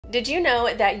Did you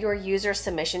know that your user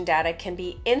submission data can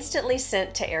be instantly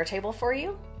sent to Airtable for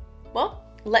you? Well,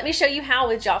 let me show you how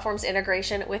with Jotform's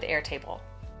integration with Airtable.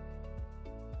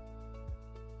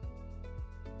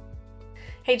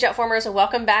 Hey Jotformers,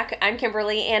 welcome back. I'm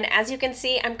Kimberly, and as you can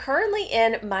see, I'm currently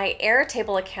in my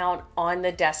Airtable account on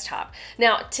the desktop.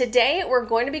 Now, today we're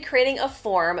going to be creating a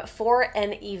form for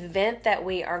an event that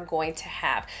we are going to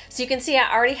have. So you can see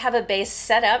I already have a base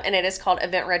set up, and it is called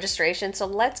event registration. So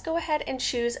let's go ahead and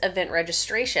choose event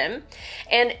registration.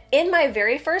 And in my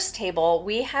very first table,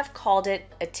 we have called it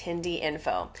attendee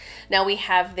info. Now we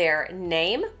have their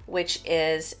name, which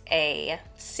is a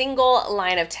single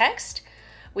line of text.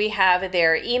 We have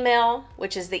their email,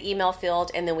 which is the email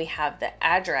field, and then we have the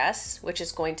address, which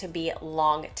is going to be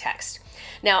long text.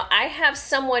 Now, I have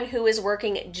someone who is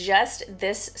working just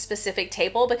this specific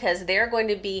table because they're going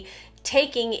to be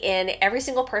taking in every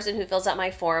single person who fills out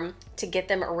my form to get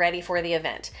them ready for the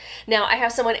event. Now, I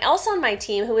have someone else on my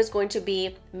team who is going to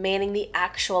be manning the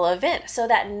actual event. So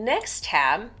that next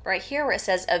tab right here where it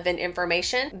says event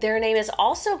information, their name is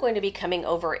also going to be coming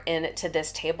over into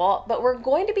this table, but we're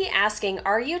going to be asking,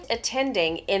 are you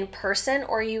attending in person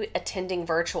or are you attending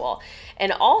virtual?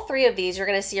 And all three of these you're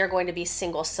going to see are going to be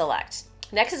single select.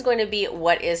 Next is going to be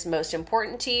what is most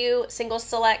important to you, single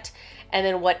select, and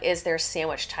then what is their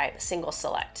sandwich type, single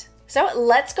select. So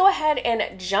let's go ahead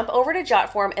and jump over to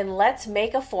Jotform and let's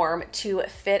make a form to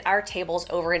fit our tables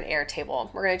over in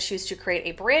Airtable. We're going to choose to create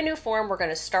a brand new form. We're going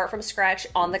to start from scratch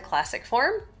on the classic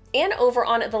form. And over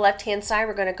on the left-hand side,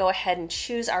 we're going to go ahead and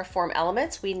choose our form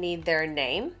elements. We need their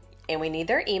name, and we need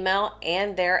their email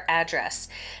and their address.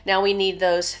 Now we need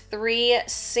those 3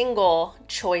 single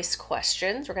choice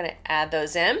questions. We're going to add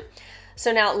those in.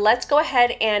 So now let's go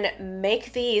ahead and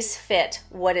make these fit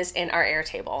what is in our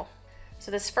Airtable.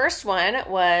 So this first one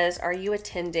was, are you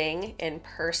attending in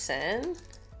person?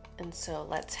 And so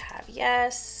let's have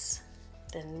yes,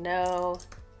 then no,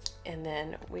 and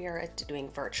then we are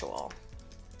doing virtual.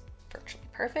 Virtually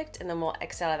perfect, and then we'll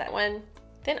X out of that one.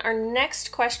 Then our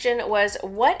next question was,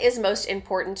 what is most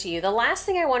important to you? The last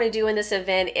thing I want to do in this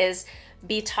event is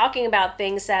be talking about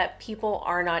things that people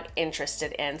are not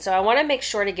interested in. So I want to make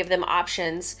sure to give them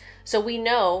options so we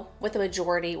know what the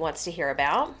majority wants to hear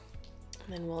about.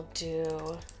 And then we'll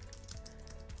do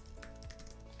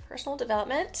personal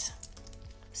development,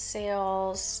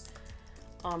 sales,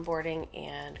 onboarding,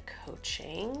 and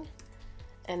coaching.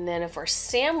 And then for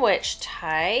sandwich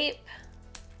type,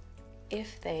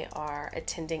 if they are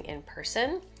attending in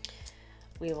person,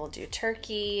 we will do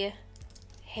turkey,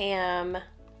 ham,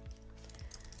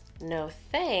 no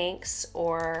thanks,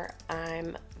 or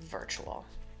I'm virtual.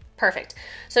 Perfect.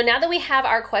 So now that we have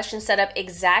our questions set up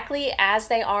exactly as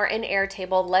they are in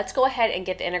Airtable, let's go ahead and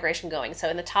get the integration going. So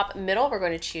in the top middle, we're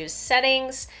going to choose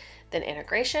settings, then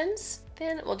integrations.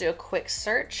 Then we'll do a quick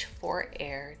search for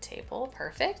Airtable.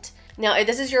 Perfect. Now, if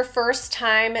this is your first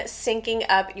time syncing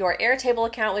up your Airtable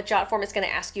account with Jotform, it's going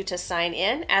to ask you to sign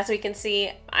in. As we can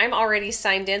see, I'm already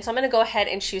signed in, so I'm going to go ahead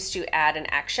and choose to add an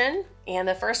action. And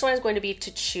the first one is going to be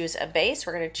to choose a base.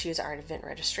 We're going to choose our event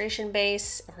registration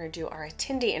base. We're going to do our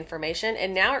attendee information.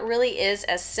 And now it really is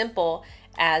as simple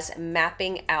as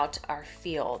mapping out our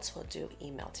fields. We'll do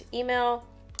email to email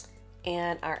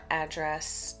and our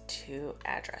address to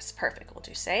address. Perfect. We'll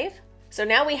do save. So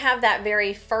now we have that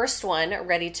very first one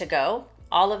ready to go.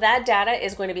 All of that data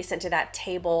is going to be sent to that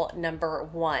table number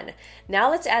 1.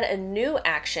 Now let's add a new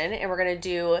action, and we're going to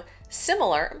do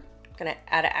similar. I'm going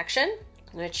to add an action.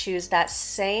 I'm going to choose that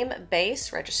same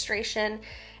base registration,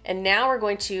 and now we're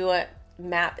going to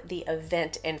map the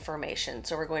event information.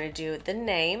 So we're going to do the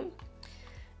name,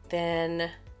 then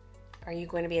are you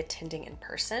going to be attending in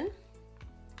person?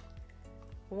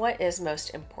 What is most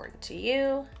important to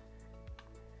you?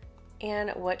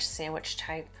 And which sandwich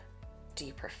type do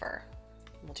you prefer?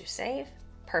 We'll do save.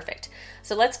 Perfect.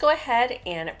 So let's go ahead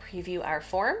and preview our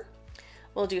form.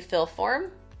 We'll do fill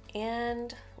form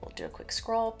and we'll do a quick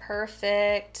scroll.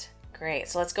 Perfect. Great.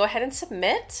 So let's go ahead and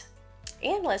submit.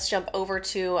 And let's jump over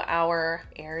to our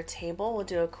Airtable. We'll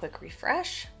do a quick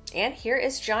refresh. And here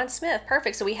is John Smith.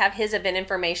 Perfect. So we have his event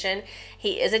information.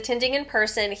 He is attending in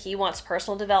person. He wants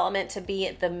personal development to be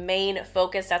the main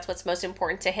focus. That's what's most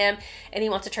important to him. And he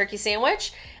wants a turkey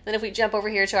sandwich. Then if we jump over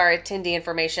here to our attendee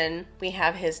information, we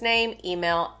have his name,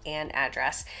 email, and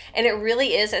address. And it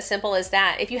really is as simple as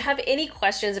that. If you have any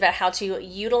questions about how to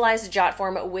utilize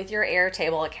Jotform with your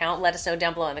Airtable account, let us know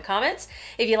down below in the comments.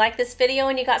 If you like this video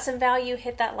and you got some value,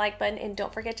 hit that like button and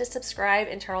don't forget to subscribe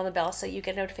and turn on the bell so you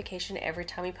get a notification every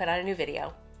time we put out a new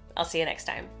video. I'll see you next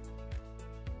time.